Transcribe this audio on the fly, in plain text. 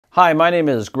Hi, my name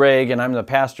is Greg and I'm the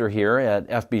pastor here at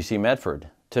FBC Medford.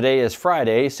 Today is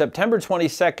Friday, September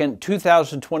 22nd,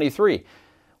 2023.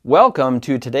 Welcome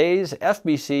to today's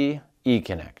FBC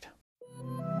EConnect.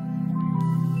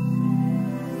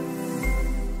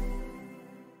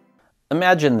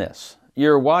 Imagine this.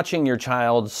 You're watching your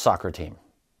child's soccer team.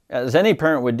 As any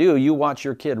parent would do, you watch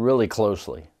your kid really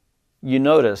closely. You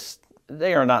notice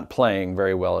they are not playing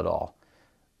very well at all.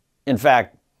 In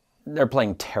fact, they're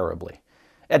playing terribly.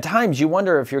 At times, you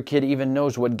wonder if your kid even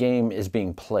knows what game is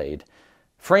being played.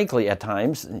 Frankly, at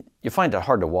times, you find it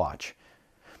hard to watch.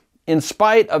 In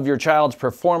spite of your child's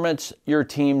performance, your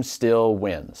team still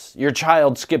wins. Your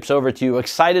child skips over to you,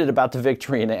 excited about the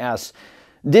victory, and asks,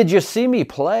 "Did you see me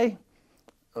play?"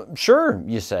 "Sure,"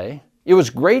 you say. "It was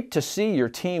great to see your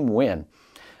team win.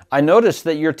 I noticed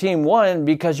that your team won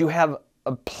because you have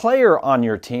a player on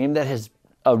your team that is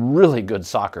a really good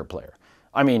soccer player.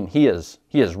 I mean, he is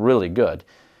really good.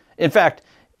 In fact,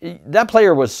 that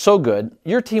player was so good,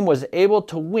 your team was able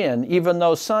to win even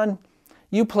though, son,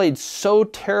 you played so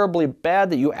terribly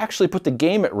bad that you actually put the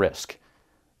game at risk.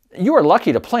 You are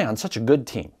lucky to play on such a good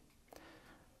team."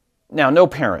 Now, no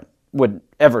parent would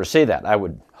ever say that, I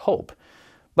would hope.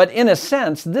 But in a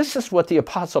sense, this is what the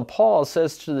Apostle Paul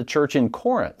says to the church in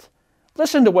Corinth.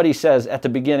 Listen to what he says at the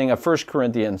beginning of 1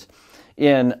 Corinthians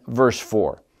in verse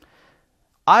 4.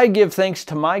 "I give thanks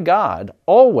to my God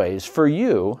always for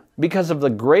you because of the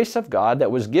grace of God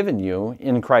that was given you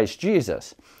in Christ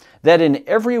Jesus, that in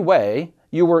every way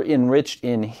you were enriched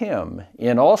in him,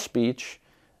 in all speech,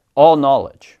 all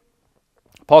knowledge."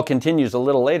 Paul continues a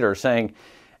little later saying,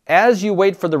 "As you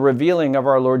wait for the revealing of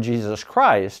our Lord Jesus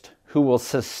Christ, who will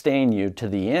sustain you to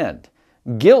the end,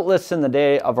 guiltless in the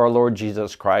day of our Lord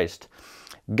Jesus Christ.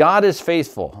 God is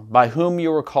faithful, by whom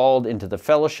you were called into the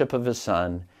fellowship of his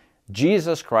Son,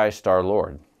 Jesus Christ our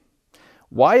Lord."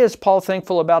 Why is Paul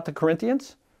thankful about the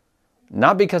Corinthians?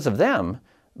 Not because of them,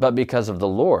 but because of the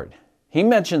Lord. He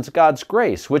mentions God's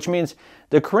grace, which means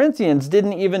the Corinthians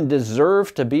didn't even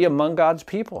deserve to be among God's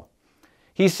people.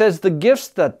 He says the gifts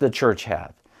that the church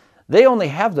had, they only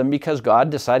have them because God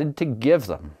decided to give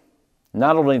them.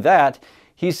 Not only that,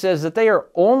 he says that their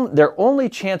only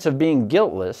chance of being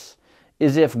guiltless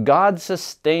is if God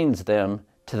sustains them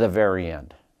to the very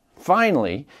end.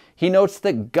 Finally, he notes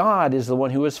that God is the one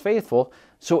who is faithful,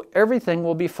 so everything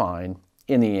will be fine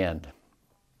in the end.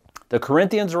 The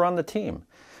Corinthians are on the team,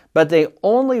 but they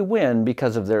only win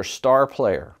because of their star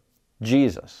player,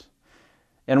 Jesus.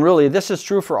 And really, this is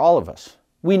true for all of us.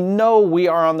 We know we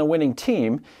are on the winning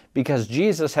team because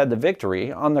Jesus had the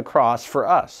victory on the cross for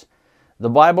us. The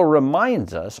Bible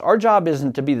reminds us our job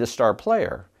isn't to be the star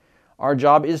player. Our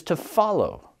job is to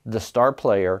follow the star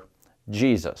player,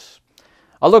 Jesus.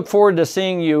 I look forward to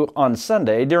seeing you on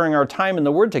Sunday. During our time in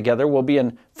the Word together, we'll be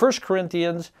in 1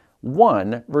 Corinthians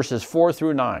 1, verses 4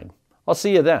 through 9. I'll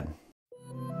see you then.